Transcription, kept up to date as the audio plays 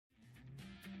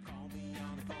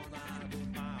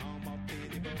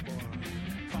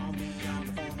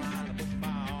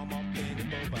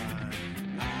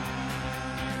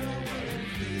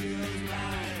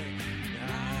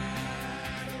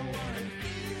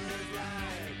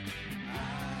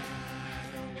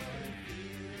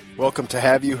Welcome to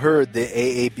Have You Heard, the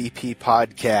AABP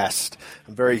podcast.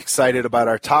 I'm very excited about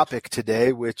our topic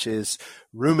today, which is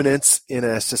ruminants in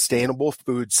a sustainable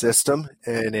food system,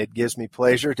 and it gives me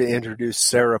pleasure to introduce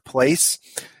Sarah Place.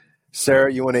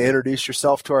 Sarah, you want to introduce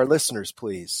yourself to our listeners,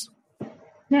 please?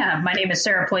 Yeah, my name is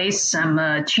Sarah Place. I'm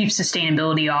a Chief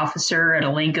Sustainability Officer at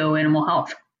Elanco Animal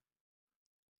Health.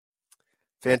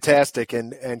 Fantastic.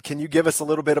 And can you give us a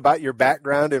little bit about your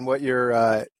background and what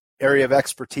your area of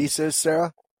expertise is,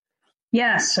 Sarah?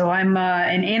 Yeah, so I'm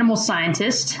an animal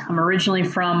scientist. I'm originally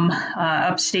from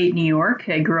upstate New York.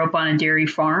 I grew up on a dairy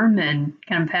farm and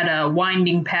kind of had a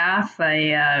winding path.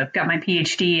 I got my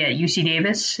PhD at UC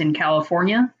Davis in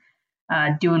California,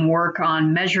 doing work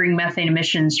on measuring methane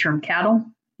emissions from cattle,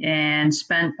 and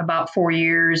spent about 4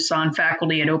 years on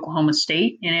faculty at Oklahoma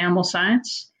State in animal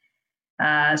science.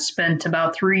 Spent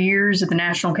about 3 years at the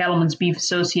National Cattlemen's Beef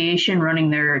Association running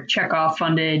their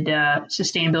Chekhov-funded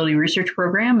sustainability research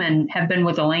program, and have been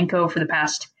with Elanco for the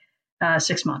past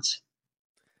 6 months.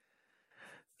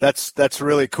 That's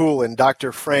really cool. And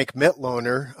Dr. Frank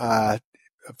Mitloehner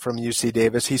from UC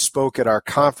Davis, he spoke at our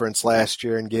conference last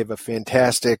year and gave a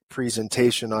fantastic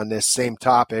presentation on this same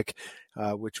topic,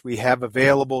 which we have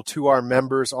available to our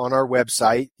members on our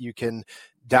website. You can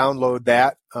download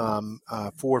that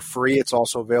for free. It's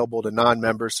also available to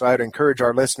non-members. So I'd encourage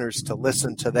our listeners to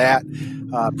listen to that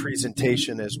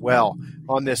presentation as well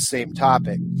on this same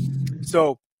topic.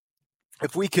 So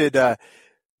if we could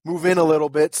move in a little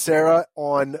bit, Sarah,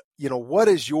 on, what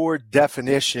is your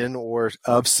definition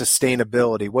of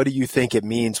sustainability? What do you think it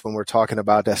means when we're talking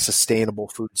about a sustainable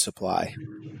food supply?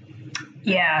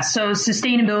 Yeah, so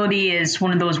sustainability is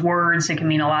one of those words that can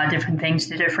mean a lot of different things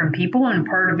to different people. And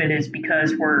part of it is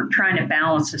because we're trying to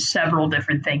balance several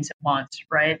different things at once,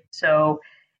 right? So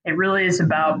it really is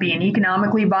about being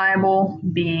economically viable,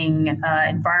 being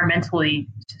environmentally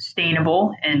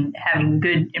sustainable, and having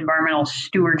good environmental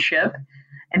stewardship,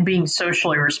 and being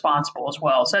socially responsible as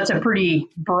well. So that's a pretty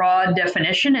broad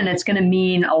definition, and it's going to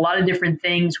mean a lot of different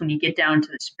things when you get down to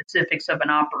the specifics of an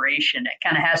operation. It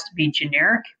kind of has to be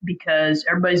generic because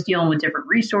everybody's dealing with different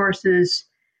resources,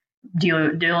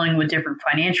 dealing with different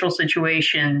financial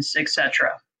situations, et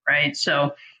cetera, right?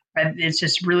 So it's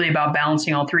just really about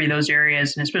balancing all three of those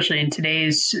areas, and especially in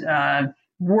today's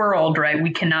world, right,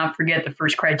 we cannot forget the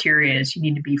first criteria is you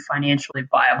need to be financially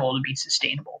viable to be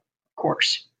sustainable, of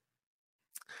course.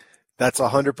 That's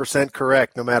 100%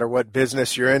 correct. No matter what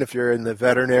business you're in, if you're in the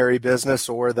veterinary business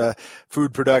or the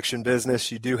food production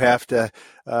business, you do have to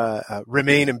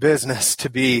remain in business to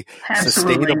be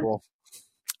sustainable.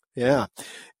 Yeah.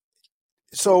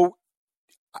 So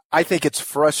I think it's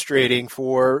frustrating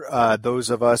for those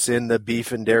of us in the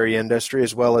beef and dairy industry,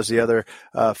 as well as the other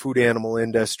food animal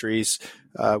industries,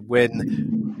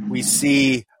 when we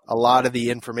see a lot of the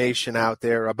information out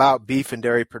there about beef and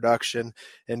dairy production,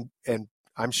 and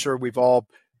I'm sure we've all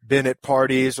been at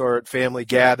parties or at family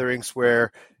gatherings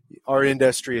where our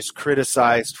industry is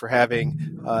criticized for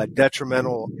having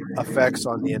detrimental effects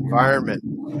on the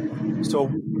environment. So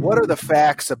what are the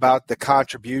facts about the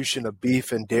contribution of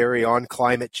beef and dairy on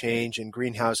climate change and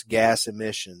greenhouse gas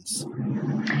emissions?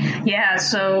 Yeah,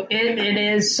 so it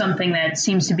is something that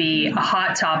seems to be a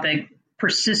hot topic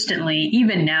persistently,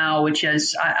 even now, which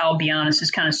is, I'll be honest,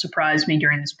 has kind of surprised me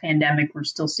during this pandemic. We're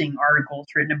still seeing articles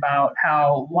written about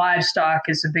how livestock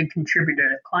is a big contributor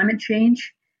to climate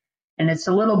change. And it's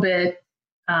a little bit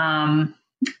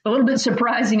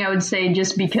surprising, I would say,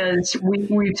 just because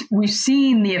we've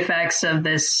seen the effects of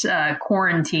this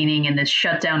quarantining and this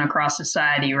shutdown across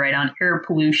society, right, on air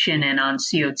pollution and on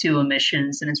CO2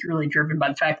 emissions. And it's really driven by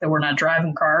the fact that we're not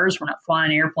driving cars, we're not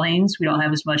flying airplanes, we don't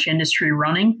have as much industry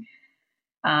running.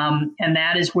 And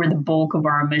that is where the bulk of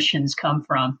our emissions come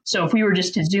from. So if we were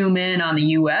just to zoom in on the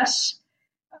U.S.,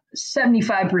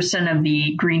 75% of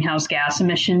the greenhouse gas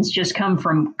emissions just come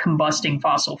from combusting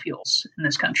fossil fuels in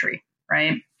this country,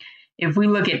 right? If we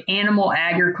look at animal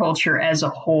agriculture as a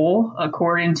whole,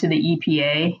 according to the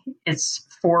EPA, it's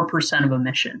 4% of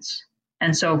emissions.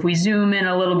 And so if we zoom in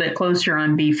a little bit closer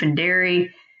on beef and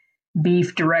dairy,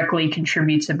 beef directly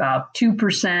contributes about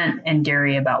 2% and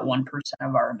dairy about 1%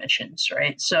 of our emissions,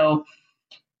 right? So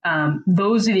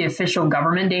those are the official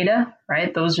government data,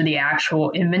 right? Those are the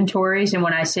actual inventories. And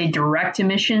when I say direct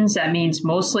emissions, that means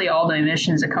mostly all the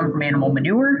emissions that come from animal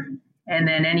manure. And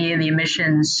then any of the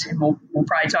emissions, and we'll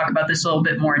probably talk about this a little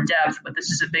bit more in depth, but this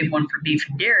is a big one for beef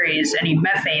and dairy, is any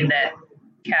methane that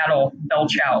cattle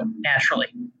belch out naturally.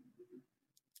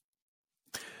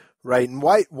 Right. And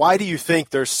why do you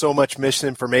think there's so much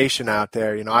misinformation out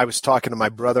there? I was talking to my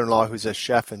brother-in-law who's a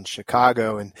chef in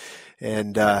Chicago,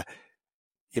 and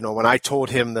when I told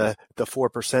him the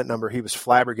 4% number, he was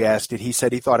flabbergasted. He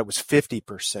said he thought it was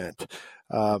 50%.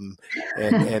 And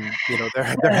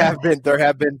there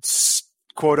have been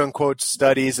quote unquote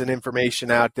studies and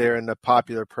information out there in the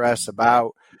popular press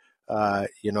about,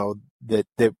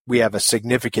 that we have a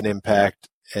significant impact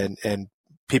and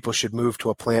people should move to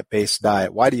a plant-based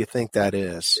diet. Why do you think that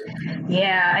is?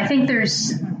 Yeah, I think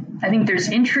there's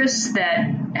interests that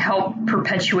help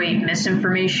perpetuate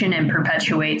misinformation and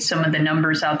perpetuate some of the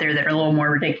numbers out there that are a little more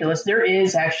ridiculous. There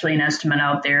is actually an estimate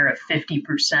out there of 50%,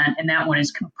 and that one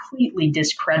is completely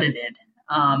discredited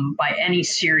by any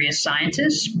serious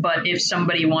scientist. But if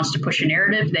somebody wants to push a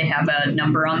narrative, they have a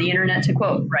number on the internet to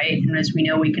quote, right? And as we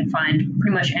know, we can find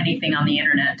pretty much anything on the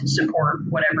internet to support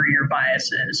whatever your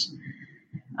bias is.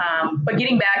 But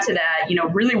getting back to that,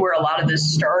 really where a lot of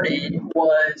this started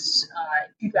was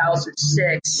in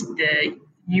 2006, the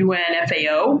UN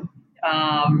FAO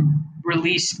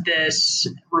released this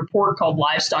report called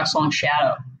Livestock's Long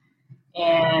Shadow.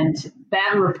 And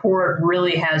that report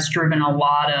really has driven a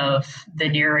lot of the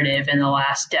narrative in the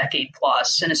last decade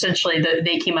plus. And essentially,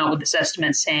 they came out with this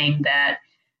estimate saying that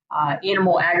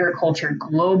animal agriculture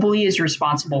globally is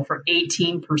responsible for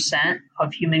 18%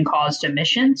 of human-caused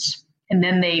emissions. And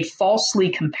then they falsely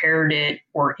compared it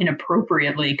or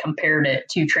inappropriately compared it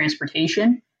to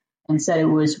transportation and said it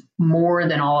was more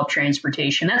than all of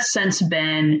transportation. That's since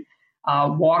been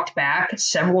walked back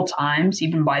several times,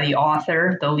 even by the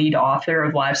lead author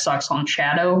of Livestock's Long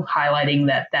Shadow, highlighting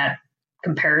that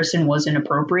comparison was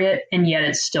inappropriate, and yet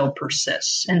it still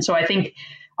persists. And so I think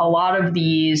a lot of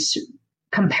these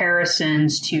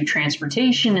comparisons to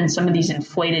transportation and some of these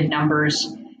inflated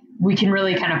numbers, we can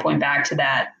really kind of point back to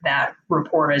that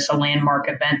report as a landmark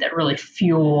event that really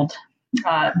fueled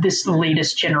this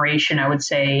latest generation, I would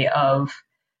say, of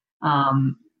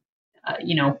kind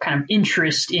of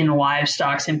interest in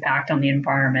livestock's impact on the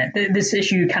environment. This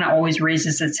issue kind of always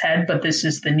raises its head, but this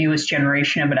is the newest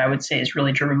generation of it, I would say, is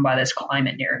really driven by this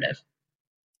climate narrative.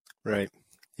 Right.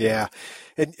 Yeah.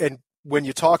 And when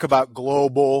you talk about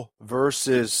global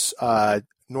versus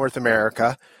North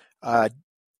America,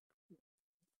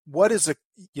 what is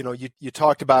you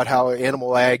talked about how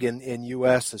animal ag in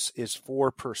U.S. is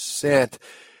 4%.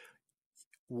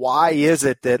 Why is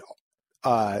it that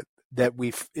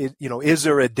is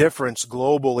there a difference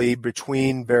globally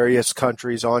between various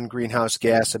countries on greenhouse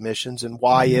gas emissions, and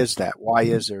why is that? Why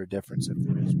is there a difference if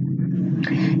there is one?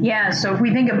 Yeah, so if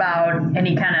we think about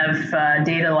any kind of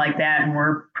data like that and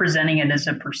we're presenting it as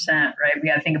a percent, right, we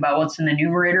got to think about what's in the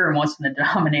numerator and what's in the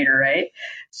denominator, right?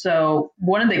 So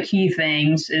one of the key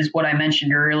things is what I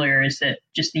mentioned earlier is that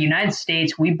just the United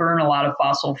States, we burn a lot of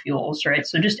fossil fuels, right?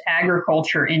 So just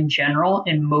agriculture in general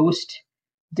in most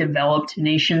developed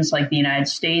nations like the United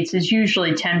States is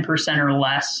usually 10% or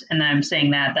less. And I'm saying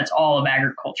that's all of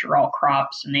agriculture, all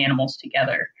crops and animals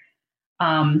together.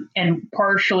 And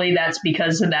partially that's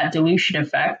because of that dilution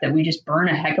effect that we just burn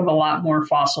a heck of a lot more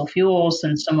fossil fuels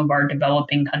than some of our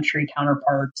developing country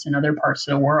counterparts in other parts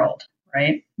of the world,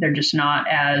 right? They're just not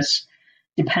as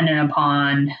dependent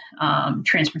upon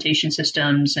transportation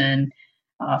systems and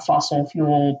fossil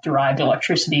fuel derived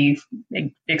electricity,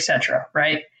 et cetera,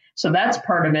 right? So that's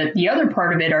part of it. The other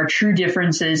part of it are true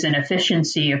differences in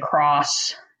efficiency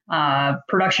across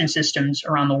production systems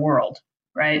around the world,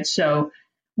 right? So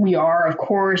we are, of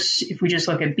course, if we just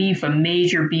look at beef, a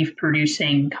major beef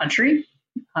producing country.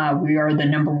 We are the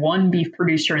number one beef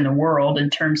producer in the world in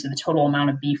terms of the total amount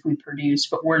of beef we produce,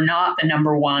 but we're not the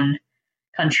number one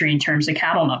country in terms of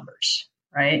cattle numbers,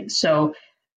 right? So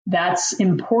that's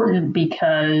important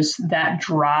because that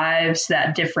drives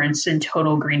that difference in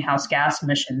total greenhouse gas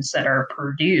emissions that are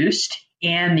produced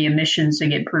and the emissions that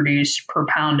get produced per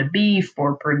pound of beef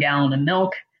or per gallon of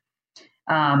milk.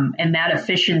 And that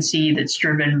efficiency that's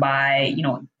driven by,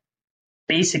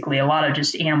 basically a lot of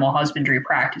just animal husbandry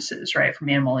practices, right? From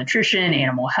animal nutrition,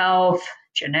 animal health,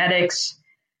 genetics,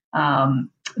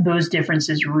 those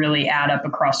differences really add up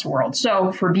across the world.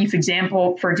 So for beef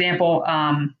example,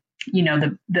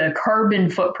 the carbon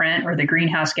footprint or the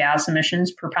greenhouse gas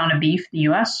emissions per pound of beef in the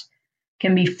U.S.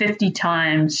 can be 50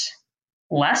 times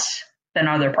less than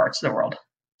other parts of the world.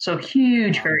 So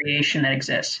huge variation that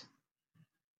exists.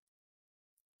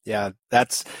 Yeah,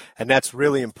 that's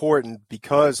really important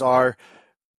because our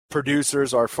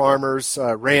producers, our farmers,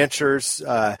 ranchers,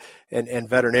 and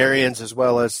veterinarians, as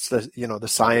well as the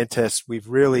scientists, we've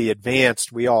really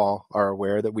advanced. We all are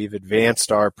aware that we've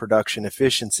advanced our production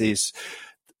efficiencies,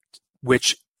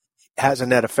 which has a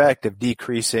net effect of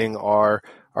decreasing our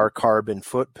carbon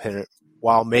footprint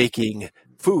while making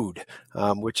food,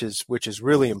 which is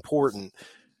really important.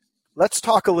 Let's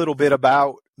talk a little bit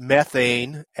about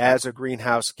methane as a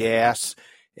greenhouse gas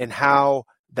and how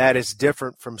that is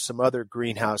different from some other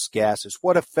greenhouse gases.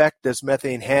 What effect does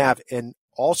methane have? And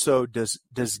also, does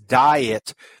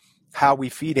diet, how we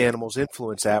feed animals,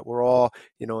 influence that? We're all,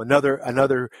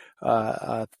 another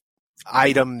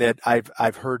item that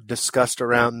I've heard discussed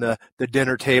around the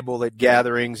dinner table at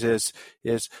gatherings is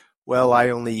well, I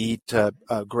only eat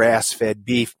grass-fed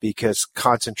beef because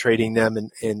concentrating them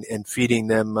and feeding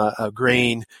them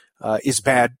grain is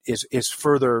bad, is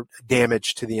further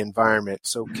damage to the environment.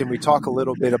 So can we talk a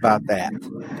little bit about that?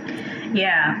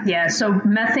 Yeah. So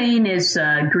methane is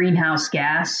a greenhouse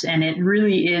gas, and it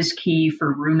really is key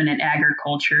for ruminant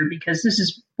agriculture because this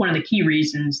is one of the key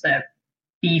reasons that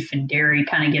beef and dairy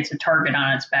kind of gets a target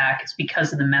on its back. It's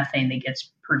because of the methane that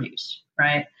gets produced,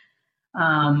 right?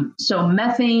 So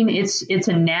methane, it's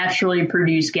a naturally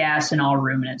produced gas in all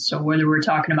ruminants. So whether we're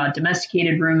talking about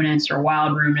domesticated ruminants or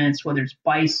wild ruminants, whether it's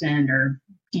bison or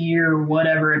deer,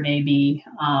 whatever it may be,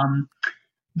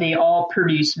 they all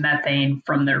produce methane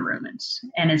from their ruminants.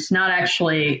 And it's not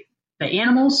actually the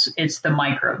animals, it's the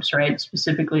microbes, right?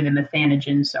 Specifically the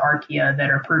methanogens, the archaea that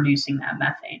are producing that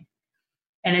methane.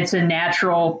 And it's a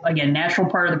natural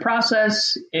part of the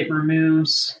process. It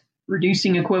removes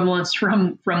reducing equivalents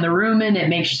from the rumen. It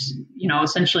makes,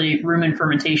 essentially rumen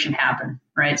fermentation happen,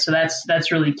 right? So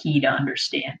that's really key to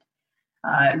understand,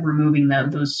 removing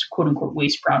those quote unquote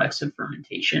waste products of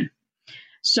fermentation.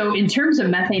 So in terms of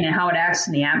methane and how it acts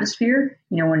in the atmosphere,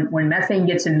 when methane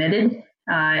gets emitted,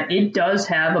 it does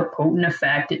have a potent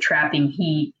effect at trapping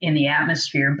heat in the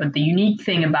atmosphere. But the unique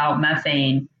thing about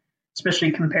methane,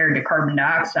 especially compared to carbon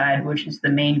dioxide, which is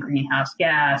the main greenhouse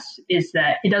gas, is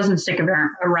that it doesn't stick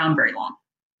around very long,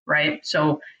 right?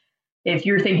 So if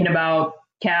you're thinking about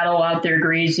cattle out there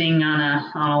grazing on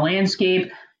a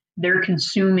landscape, they're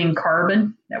consuming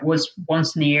carbon that was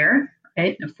once in the air,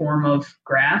 right, in the form of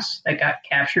grass that got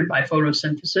captured by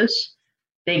photosynthesis.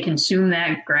 They consume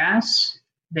that grass.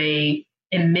 They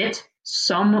emit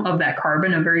some of that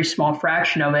carbon, a very small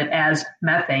fraction of it, as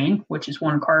methane, which is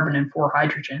 1 carbon and 4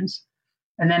 hydrogens.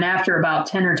 And then after about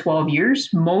 10 or 12 years,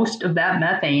 most of that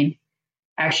methane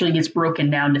actually gets broken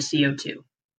down to CO2.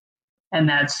 And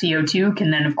that CO2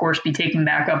 can then, of course, be taken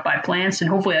back up by plants. And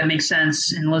hopefully that makes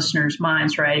sense in listeners'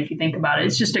 minds, right? If you think about it,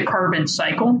 it's just a carbon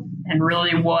cycle. And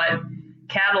really what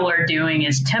cattle are doing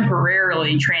is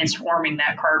temporarily transforming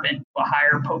that carbon to a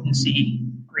higher potency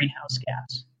greenhouse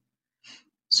gas.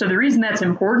 So the reason that's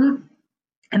important,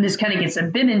 and this kind of gets a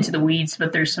bit into the weeds,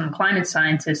 but there's some climate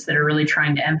scientists that are really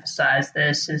trying to emphasize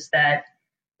this, is that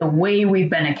the way we've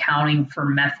been accounting for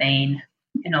methane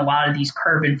in a lot of these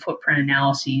carbon footprint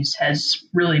analyses has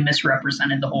really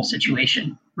misrepresented the whole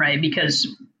situation, right? Because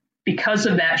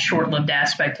of that short-lived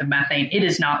aspect of methane, it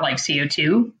is not like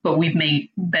CO2, but we've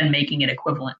been making it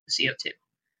equivalent to CO2.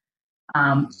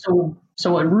 So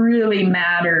what really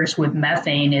matters with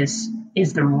methane is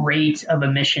the rate of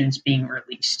emissions being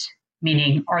released.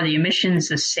 Meaning, are the emissions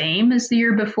the same as the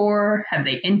year before? Have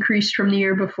they increased from the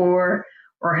year before?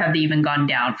 Or have they even gone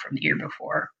down from the year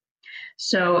before?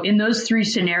 So in those 3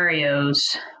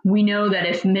 scenarios, we know that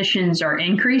if emissions are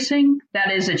increasing,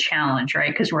 that is a challenge,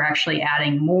 right? Because we're actually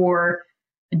adding more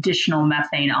additional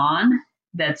methane on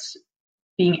that's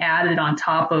being added on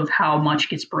top of how much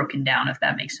gets broken down, if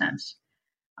that makes sense.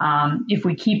 If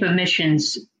we keep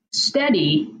emissions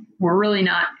steady, we're really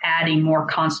not adding more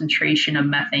concentration of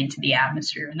methane to the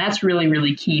atmosphere. And that's really,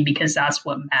 really key because that's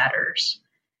what matters.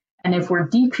 And if we're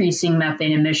decreasing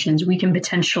methane emissions, we can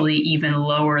potentially even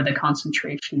lower the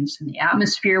concentrations in the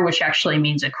atmosphere, which actually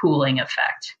means a cooling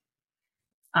effect.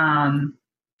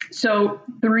 So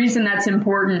the reason that's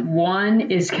important,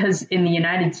 one, is because in the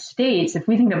United States, if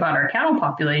we think about our cattle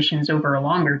populations over a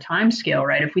longer time scale,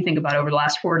 right, if we think about over the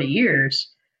last 40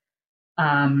 years,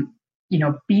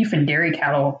 beef and dairy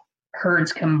cattle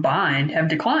herds combined have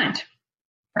declined,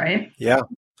 right? Yeah.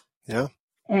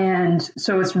 And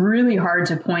so it's really hard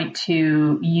to point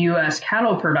to U.S.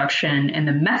 cattle production and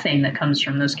the methane that comes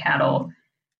from those cattle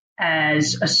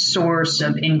as a source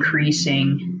of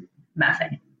increasing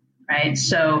methane, right?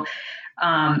 So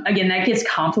again, that gets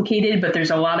complicated, but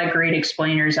there's a lot of great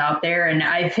explainers out there. And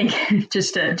I think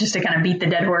just to kind of beat the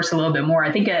dead horse a little bit more,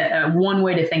 I think one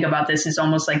way to think about this is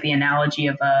almost like the analogy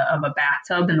of a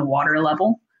bathtub and the water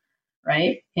level,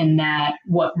 right? In that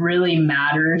what really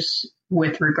matters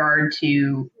with regard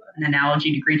to an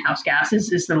analogy to greenhouse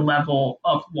gases is the level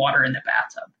of water in the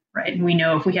bathtub, right? And we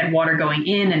know if we had water going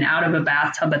in and out of a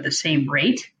bathtub at the same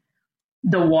rate,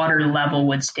 the water level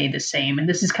would stay the same. And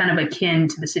this is kind of akin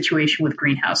to the situation with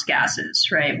greenhouse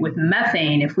gases, right? With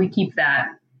methane, if we keep that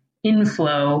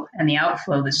inflow and the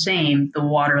outflow the same, the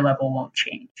water level won't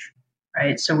change.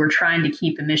 right? So we're trying to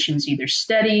keep emissions either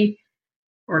steady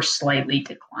or slightly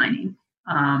declining.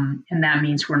 And that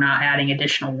means we're not adding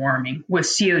additional warming. With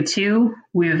CO2,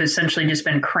 we've essentially just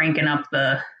been cranking up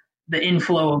the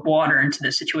inflow of water into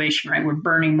the situation, right? We're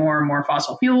burning more and more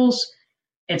fossil fuels.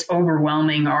 It's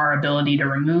overwhelming our ability to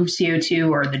remove CO2,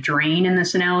 or the drain in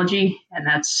this analogy. And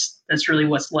that's really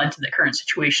what's led to the current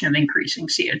situation of increasing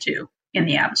CO2 in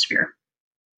the atmosphere.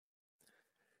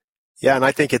 Yeah, and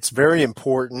I think it's very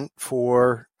important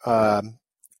for our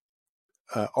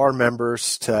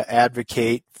members to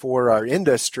advocate for our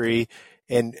industry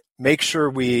and make sure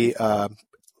we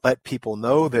let people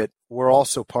know that we're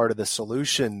also part of the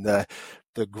solution. The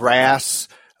grass,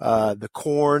 the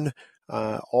corn,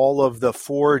 all of the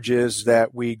forages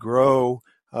that we grow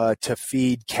to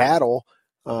feed cattle,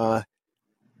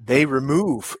 they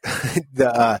remove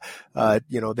the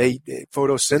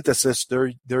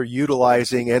photosynthesis. They're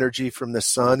utilizing energy from the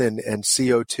sun and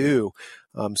CO2.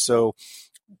 So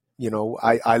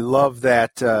I love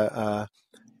that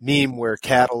meme where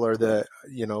cattle are the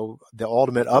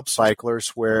ultimate upcyclers,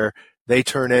 where they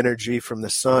turn energy from the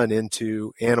sun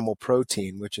into animal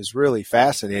protein, which is really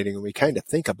fascinating. And we kind of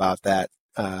think about that.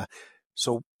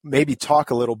 So maybe talk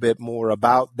a little bit more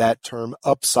about that term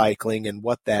upcycling and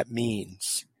what that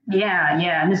means.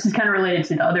 Yeah. And this is kind of related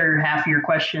to the other half of your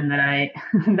question that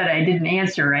I didn't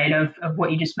answer, right? Of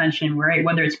what you just mentioned, right?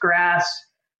 Whether it's grass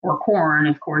or corn,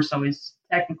 of course, always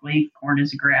technically corn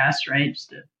is a grass, right?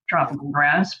 Just a tropical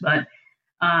grass. But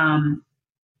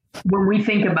when we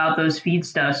think about those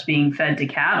feedstuffs being fed to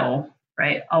cattle,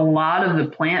 right, a lot of the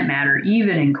plant matter,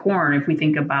 even in corn, if we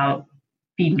think about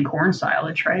feeding corn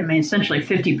silage, right? I mean, essentially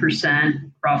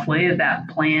 50% roughly of that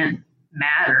plant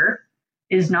matter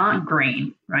is not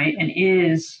grain, right? And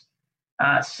is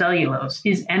cellulose,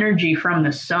 is energy from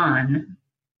the sun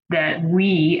that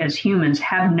we as humans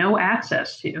have no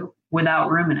access to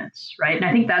without ruminants, right? And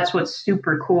I think that's what's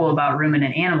super cool about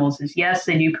ruminant animals is, yes,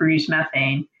 they do produce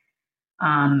methane,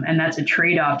 and that's a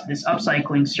trade-off to this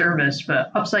upcycling service,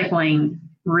 but upcycling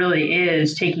really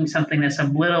is taking something that's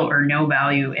of little or no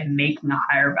value and making a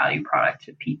higher value product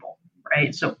to people,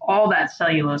 right? So all that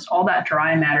cellulose, all that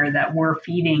dry matter that we're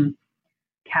feeding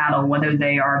cattle, whether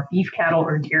they are beef cattle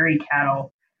or dairy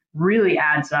cattle, really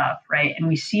adds up, right? And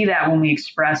we see that when we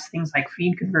express things like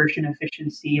feed conversion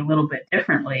efficiency a little bit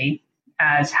differently,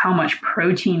 as how much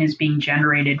protein is being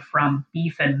generated from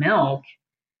beef and milk,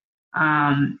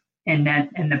 and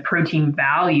the protein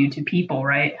value to people,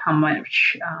 right? How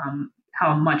much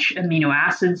amino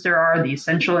acids there are, the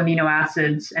essential amino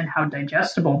acids, and how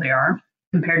digestible they are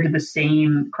compared to the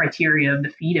same criteria of the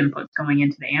feed inputs going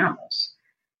into the animals.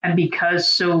 And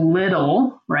because so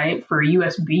little, right, for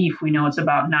U.S. beef, we know it's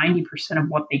about 90% of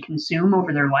what they consume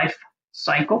over their life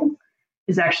cycle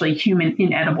is actually human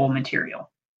inedible material,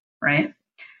 right?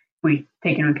 We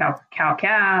take into account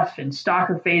cow-calf and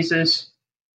stocker phases.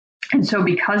 And so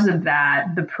because of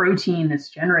that, the protein that's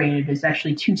generated is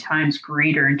actually 2 times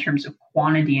greater in terms of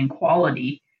quantity and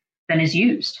quality than is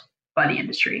used by the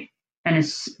industry. And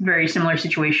it's a very similar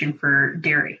situation for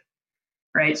dairy.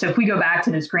 Right. So if we go back to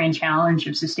this grand challenge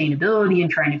of sustainability and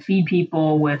trying to feed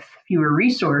people with fewer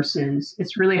resources,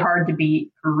 it's really hard to be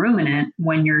a ruminant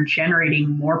when you're generating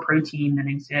more protein than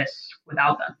exists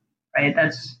without them. Right.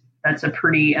 That's a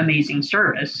pretty amazing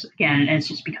service. Again, and it's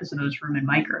just because of those rumen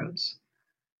microbes.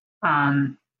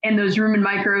 And those rumen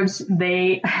microbes,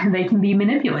 they can be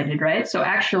manipulated. Right. So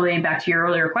actually, back to your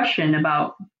earlier question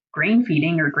about grain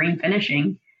feeding or grain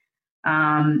finishing.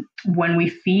 When we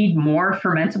feed more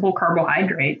fermentable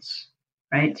carbohydrates,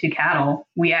 right, to cattle,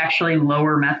 we actually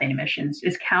lower methane emissions.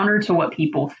 It's counter to what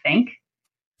people think.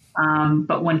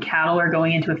 But when cattle are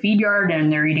going into a feed yard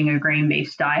and they're eating a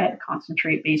grain-based diet,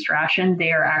 concentrate-based ration,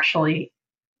 they are actually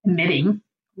emitting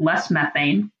less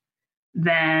methane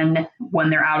than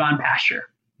when they're out on pasture,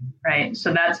 right?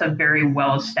 So that's a very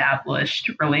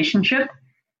well-established relationship.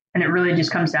 And it really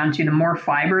just comes down to the more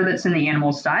fiber that's in the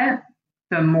animal's diet,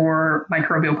 the more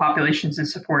microbial populations it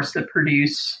supports that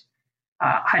produce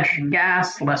hydrogen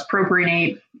gas, less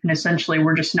propionate, and essentially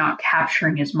we're just not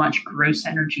capturing as much gross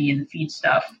energy in the feed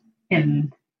stuff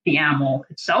in the animal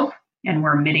itself, and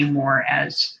we're emitting more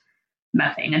as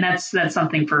methane. And that's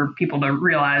something for people to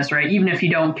realize, right? Even if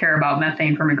you don't care about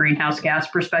methane from a greenhouse gas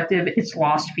perspective, it's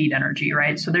lost feed energy,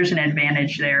 right? So there's an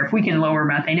advantage there. If we can lower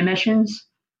methane emissions,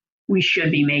 we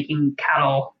should be making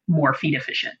cattle more feed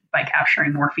efficient by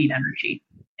capturing more feed energy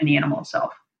in the animal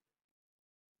itself.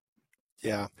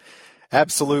 Yeah,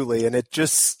 absolutely. And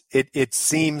it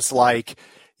seems like,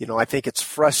 I think it's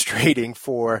frustrating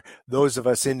for those of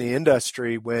us in the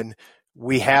industry when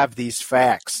we have these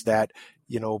facts that,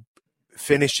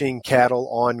 finishing cattle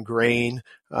on grain,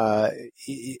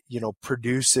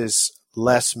 produces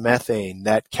less methane,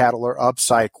 that cattle are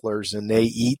upcyclers and they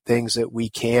eat things that we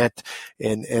can't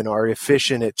and are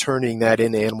efficient at turning that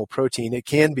into animal protein. It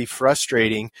can be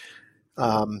frustrating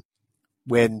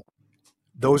when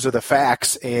those are the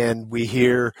facts and we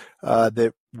hear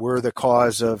that we're the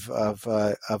cause of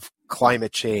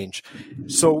climate change.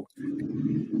 So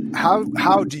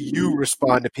how do you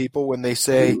respond to people when they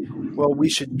say, well, we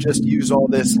should just use all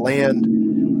this land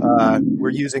we're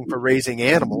using for raising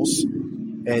animals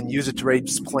and use it to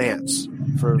raise plants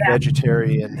for a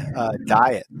vegetarian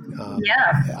diet?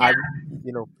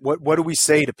 What do we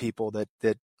say to people that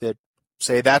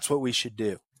say that's what we should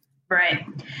do? Right.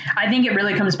 I think it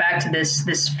really comes back to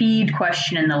this feed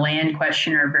question and the land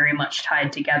question are very much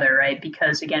tied together, right?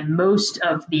 Because again, most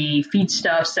of the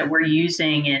feedstuffs that we're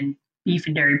using in beef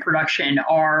and dairy production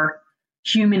are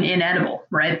human inedible,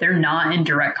 right? They're not in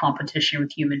direct competition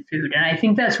with human food. And I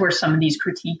think that's where some of these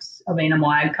critiques of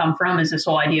animal ag come from, is this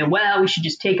whole idea, well, we should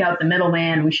just take out the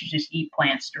middleman, we should just eat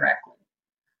plants directly.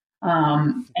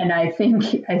 And I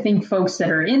think folks that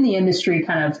are in the industry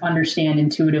kind of understand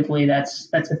intuitively that's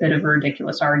a bit of a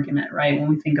ridiculous argument, right? When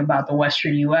we think about the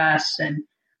Western U.S. and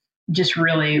just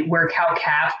really where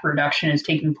cow-calf production is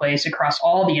taking place across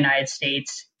all the United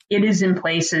States, it is in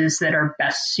places that are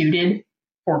best suited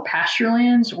for pasture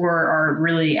lands or are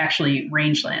really actually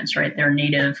rangelands, right? They're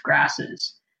native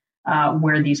grasses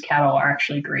where these cattle are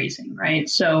actually grazing, right?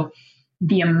 So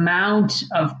the amount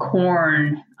of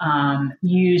corn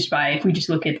used by, if we just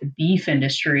look at the beef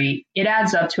industry, it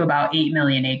adds up to about 8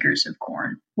 million acres of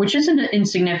corn, which isn't an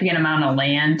insignificant amount of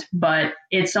land, but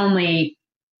it's only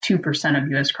 2%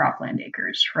 of U.S. cropland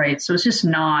acres, right? So it's just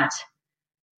not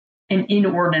an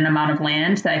inordinate amount of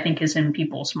land that I think is in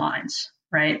people's minds,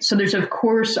 right? So there's, of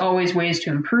course, always ways to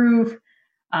improve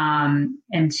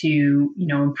and to,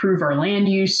 improve our land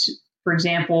use, for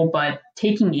example, but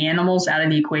taking animals out of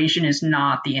the equation is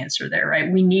not the answer there,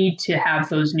 right? We need to have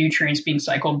those nutrients being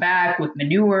cycled back with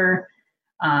manure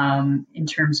in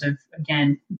terms of,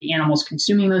 again, the animals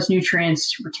consuming those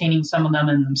nutrients, retaining some of them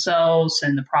in themselves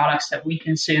and the products that we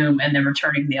consume, and then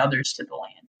returning the others to the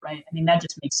land, right? I mean, that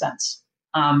just makes sense.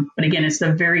 But again, it's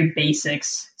the very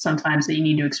basics sometimes that you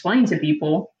need to explain to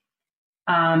people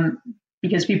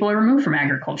because people are removed from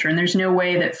agriculture, and there's no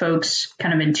way that folks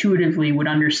kind of intuitively would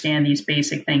understand these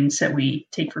basic things that we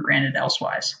take for granted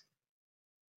elsewise.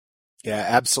 Yeah,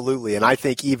 absolutely. And I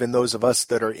think even those of us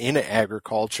that are in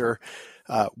agriculture,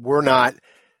 we're not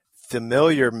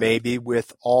familiar maybe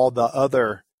with all the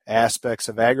other aspects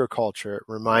of agriculture. It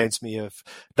reminds me of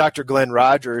Dr. Glenn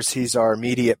Rogers. He's our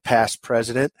immediate past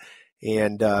president,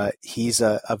 and he's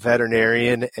a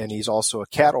veterinarian, and he's also a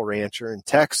cattle rancher in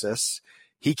Texas.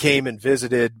 He came and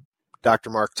visited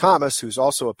Dr. Mark Thomas, who's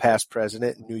also a past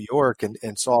president in New York,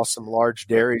 and saw some large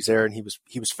dairies there, and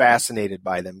he was fascinated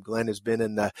by them. Glenn has been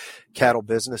in the cattle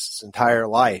business his entire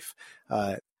life,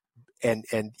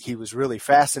 and he was really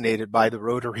fascinated by the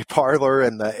rotary parlor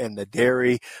and the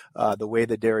dairy, the way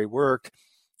the dairy worked.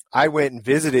 I went and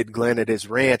visited Glenn at his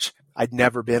ranch. I'd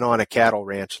never been on a cattle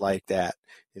ranch like that,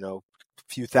 a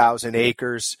few thousand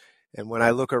acres. And when I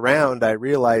look around, I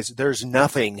realize there's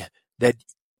nothing that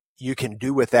you can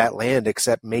do with that land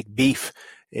except make beef.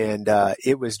 And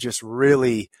it was just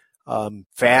really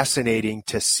fascinating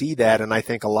to see that. And I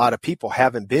think a lot of people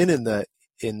haven't been in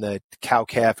the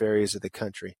cow-calf areas of the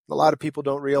country. A lot of people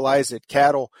don't realize that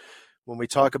cattle, when we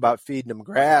talk about feeding them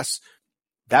grass,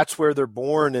 that's where they're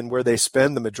born and where they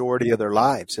spend the majority of their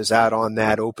lives, is out on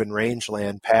that open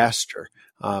rangeland pasture,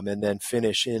 and then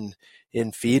finish in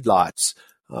feedlots.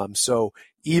 So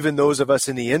even those of us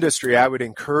in the industry, I would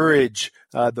encourage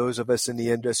those of us in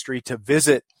the industry to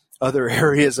visit other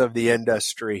areas of the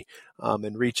industry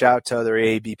and reach out to other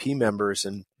AABP members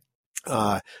and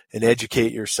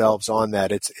educate yourselves on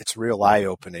that. It's real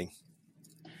eye-opening.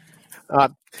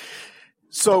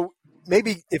 So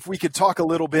maybe if we could talk a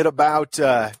little bit about,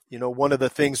 one of the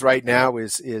things right now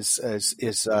is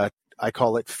I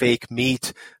call it fake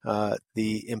meat,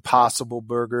 the Impossible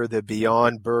Burger, the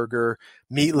Beyond Burger,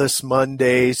 Meatless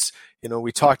Mondays.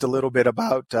 We talked a little bit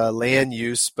about land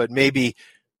use, but maybe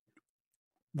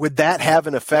would that have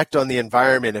an effect on the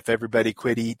environment if everybody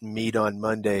quit eating meat on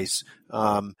Mondays?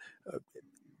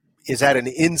 Is that an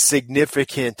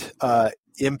insignificant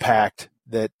impact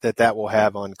that will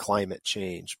have on climate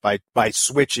change by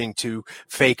switching to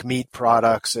fake meat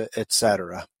products, et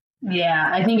cetera? Yeah,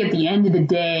 I think at the end of the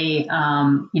day,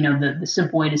 the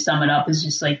simple way to sum it up is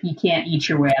just like you can't eat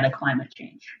your way out of climate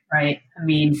change, right? I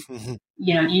mean,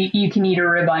 you can eat a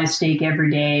ribeye steak every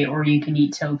day, or you can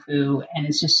eat tofu, and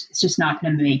it's just not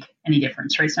going to make any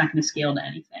difference, right? It's not going to scale to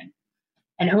anything.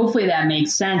 And hopefully that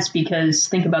makes sense because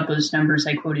think about those numbers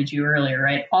I quoted you earlier,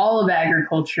 right? All of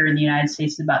agriculture in the United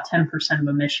States is about 10% of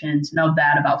emissions, and of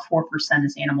that, about 4%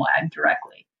 is animal ag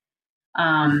directly.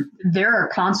 There are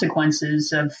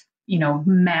consequences of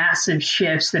massive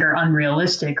shifts that are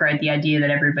unrealistic, right? The idea that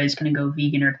everybody's going to go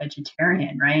vegan or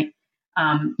vegetarian, right?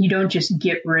 You don't just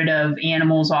get rid of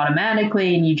animals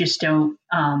automatically, and you just don't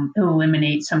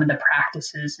eliminate some of the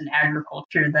practices in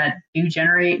agriculture that do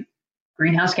generate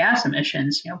greenhouse gas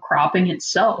emissions. Cropping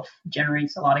itself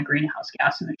generates a lot of greenhouse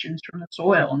gas emissions from the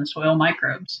soil and the soil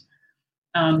microbes.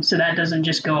 So that doesn't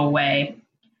just go away.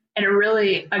 And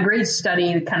a great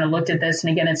study kind of looked at this.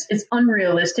 And again, it's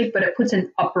unrealistic, but it puts an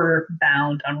upper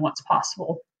bound on what's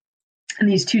possible. And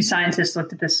these two scientists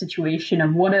looked at this situation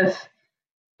of what if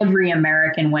every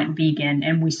American went vegan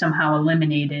and we somehow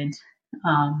eliminated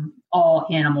all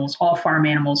animals, all farm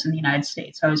animals in the United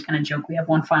States. I always kind of joke we have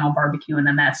one final barbecue and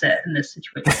then that's it in this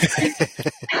situation.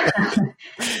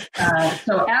 Right?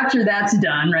 So after that's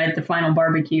done, right, the final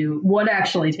barbecue, what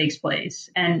actually takes place?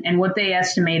 And what they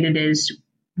estimated is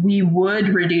we would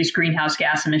reduce greenhouse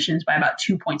gas emissions by about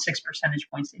 2.6 percentage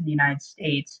points in the United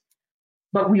States,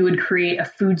 but we would create a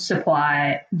food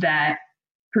supply that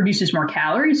produces more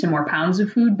calories and more pounds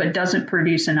of food, but doesn't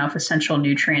produce enough essential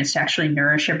nutrients to actually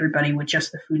nourish everybody with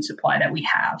just the food supply that we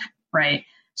have, right?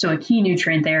 So a key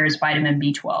nutrient there is vitamin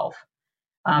B12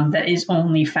 that is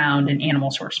only found in animal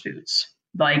source foods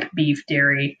like beef,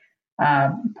 dairy,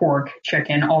 pork,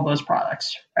 chicken, all those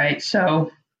products, right?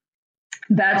 So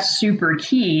that's super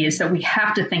key, is that we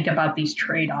have to think about these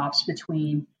trade-offs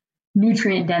between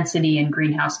nutrient density and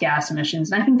greenhouse gas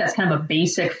emissions. And I think that's kind of a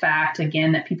basic fact,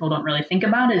 again, that people don't really think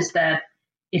about, is that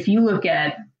if you look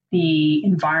at the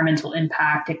environmental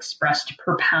impact expressed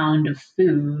per pound of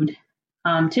food,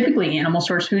 typically animal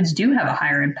source foods do have a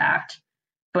higher impact,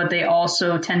 but they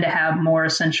also tend to have more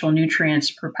essential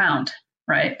nutrients per pound,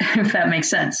 right? If that makes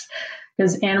sense.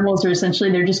 Because animals are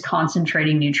they're just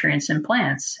concentrating nutrients in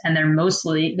plants, and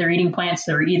they're eating plants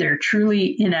that are either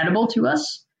truly inedible to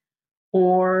us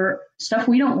or stuff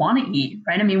we don't want to eat,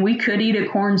 right? I mean, we could eat a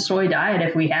corn soy diet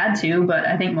if we had to, but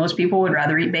I think most people would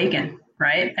rather eat bacon,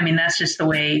 right? I mean, that's just the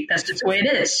way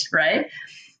it is, right?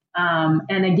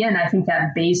 And again, I think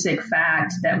that basic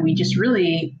fact that we just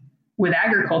really, with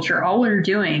agriculture, all we're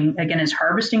doing, again, is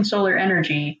harvesting solar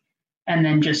energy and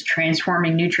then just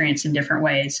transforming nutrients in different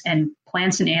ways. And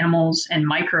plants and animals and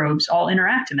microbes all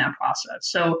interact in that process.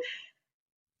 So,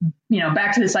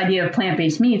 back to this idea of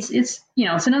plant-based meats, it's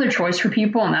another choice for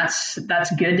people, and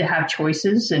that's good to have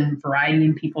choices and variety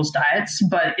in people's diets.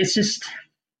 But it's just,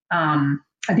 I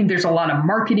think there's a lot of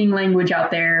marketing language out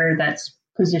there that's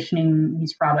positioning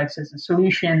these products as a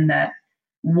solution that,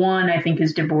 one, I think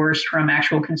is divorced from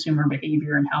actual consumer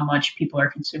behavior and how much people are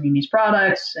consuming these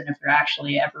products, and if they're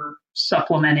actually ever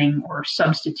supplementing or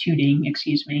substituting,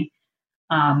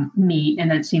 meat.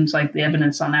 And it seems like the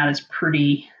evidence on that is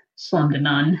pretty slim to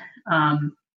none.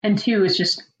 And two, it's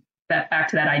just that back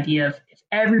to that idea of if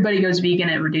everybody goes vegan,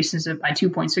 it reduces it by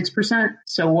 2.6%.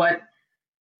 So what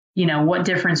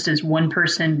difference does one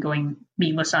person going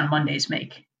meatless on Mondays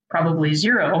make? Probably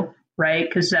zero, right?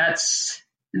 Because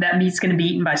that meat's going to be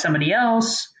eaten by somebody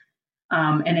else.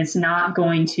 And it's not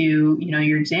going to,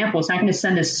 your example, it's not going to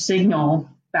send a signal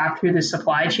back through the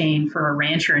supply chain for a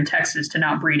rancher in Texas to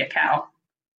not breed a cow,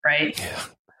 right? Yeah.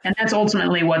 And that's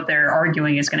ultimately what they're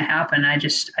arguing is going to happen.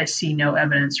 I see no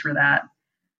evidence for that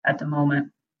at the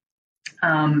moment.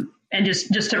 And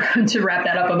just to wrap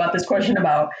that up about this question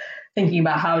about thinking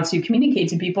about how to communicate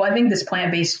to people, I think this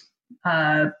plant-based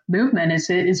movement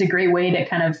is a great way to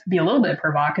kind of be a little bit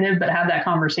provocative, but have that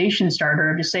conversation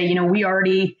starter to say, we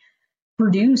already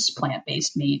produce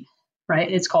plant-based meat,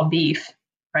 right? It's called beef,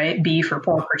 right? Beef or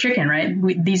pork or chicken, right?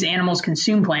 These animals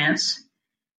consume plants,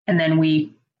 and then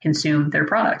we consume their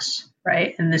products,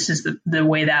 right? And this is the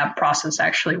way that process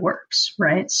actually works,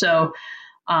 right? So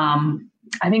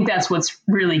I think that's what's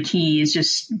really key, is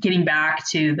just getting back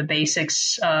to the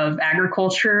basics of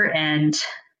agriculture. And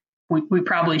we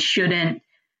probably shouldn't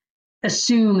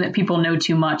assume that people know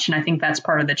too much. And I think that's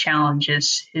part of the challenge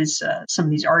is some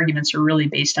of these arguments are really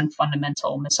based on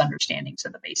fundamental misunderstandings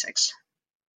of the basics.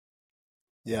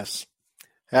 Yes,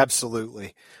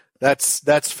 absolutely.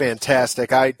 That's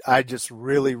fantastic. I just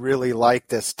really, really like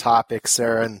this topic,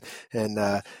 Sarah,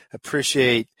 and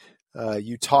appreciate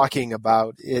you talking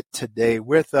about it today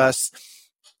with us.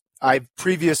 I've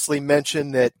previously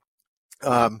mentioned that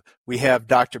We have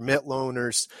Dr.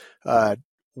 Mitloehner's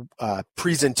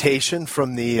presentation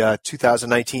from the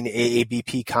 2019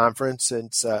 AABP conference.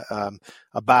 It's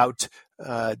about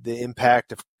the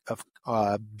impact of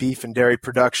beef and dairy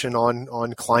production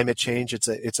on climate change.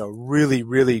 It's a really,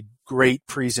 really great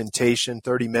presentation,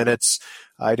 30 minutes.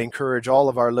 I'd encourage all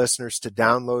of our listeners to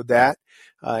download that.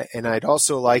 And I'd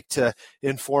also like to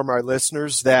inform our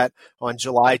listeners that on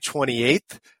July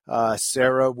 28th,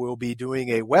 Sarah will be doing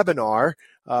a webinar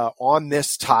on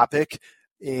this topic.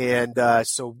 And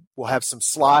so we'll have some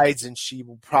slides, and she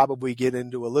will probably get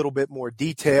into a little bit more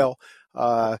detail.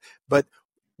 But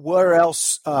where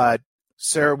else,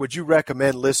 Sarah, would you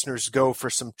recommend listeners go for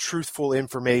some truthful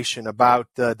information about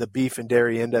the beef and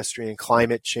dairy industry and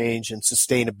climate change and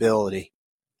sustainability?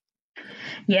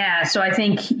 Yeah, so I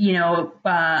think, a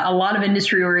lot of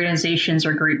industry organizations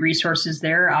are great resources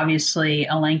there. Obviously,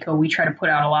 Elanco, we try to put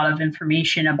out a lot of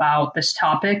information about this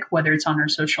topic, whether it's on our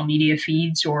social media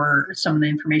feeds or some of the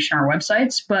information on our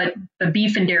websites. But the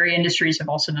beef and dairy industries have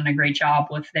also done a great job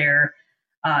with their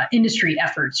industry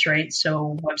efforts, right?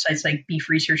 So websites like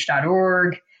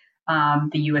beefresearch.org,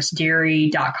 the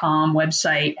usdairy.com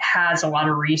website has a lot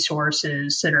of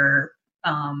resources that are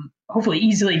hopefully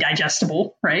easily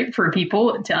digestible, right, for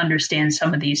people to understand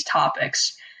some of these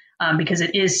topics, because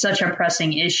it is such a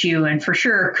pressing issue and for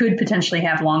sure could potentially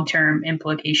have long-term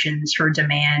implications for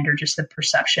demand or just the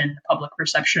public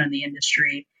perception of the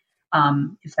industry,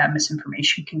 if that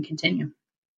misinformation can continue.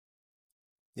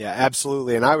 Yeah,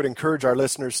 absolutely. And I would encourage our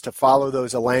listeners to follow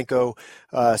those Elanco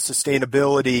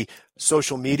sustainability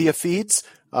social media feeds.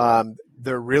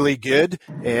 They're really good,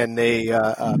 and they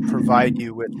provide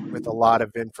you with a lot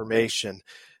of information.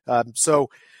 So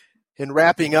in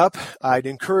wrapping up, I'd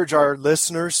encourage our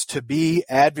listeners to be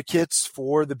advocates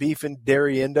for the beef and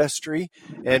dairy industry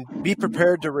and be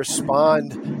prepared to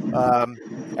respond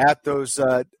at those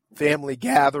family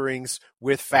gatherings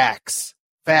with facts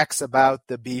about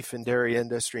the beef and dairy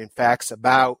industry and facts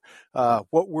about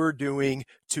what we're doing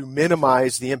to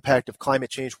minimize the impact of climate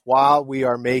change while we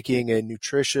are making a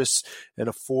nutritious and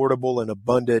affordable and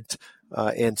abundant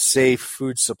and safe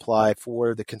food supply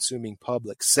for the consuming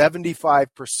public.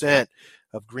 75%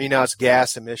 of greenhouse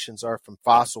gas emissions are from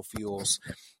fossil fuels,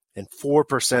 and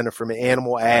 4% are from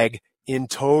animal ag in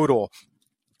total,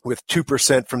 with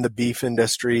 2% from the beef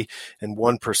industry and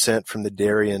 1% from the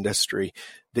dairy industry.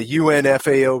 The UN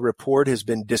FAO report has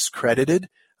been discredited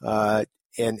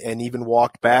and even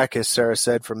walked back, as Sarah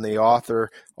said, from the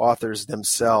authors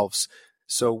themselves.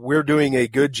 So we're doing a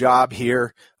good job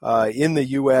here in the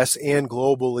U.S. and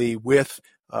globally with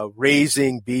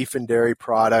raising beef and dairy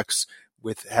products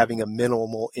with having a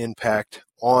minimal impact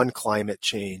on climate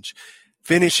change.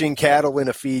 Finishing cattle in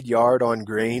a feed yard on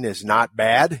grain is not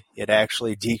bad. It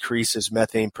actually decreases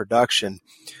methane production.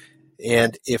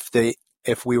 And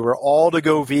if we were all to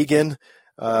go vegan,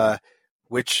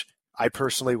 which I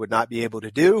personally would not be able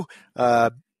to do,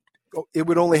 it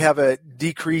would only have a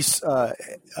decrease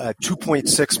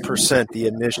 2.6% the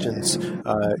emissions,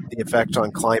 the effect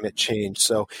on climate change.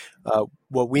 So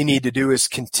what we need to do is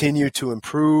continue to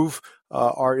improve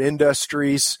our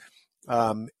industries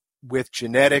with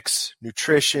genetics,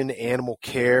 nutrition, animal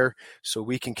care, so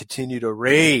we can continue to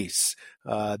raise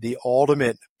the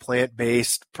ultimate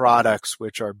plant-based products,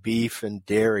 which are beef and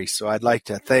dairy. So I'd like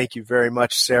to thank you very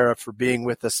much, Sarah, for being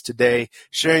with us today,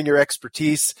 sharing your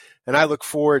expertise, and I look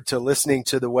forward to listening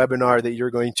to the webinar that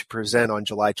you're going to present on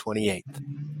July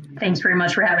 28th. Thanks very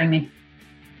much for having me.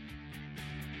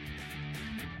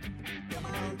 Come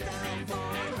on down for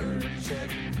a herd check.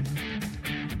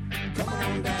 Come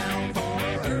on down for a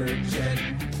herd check.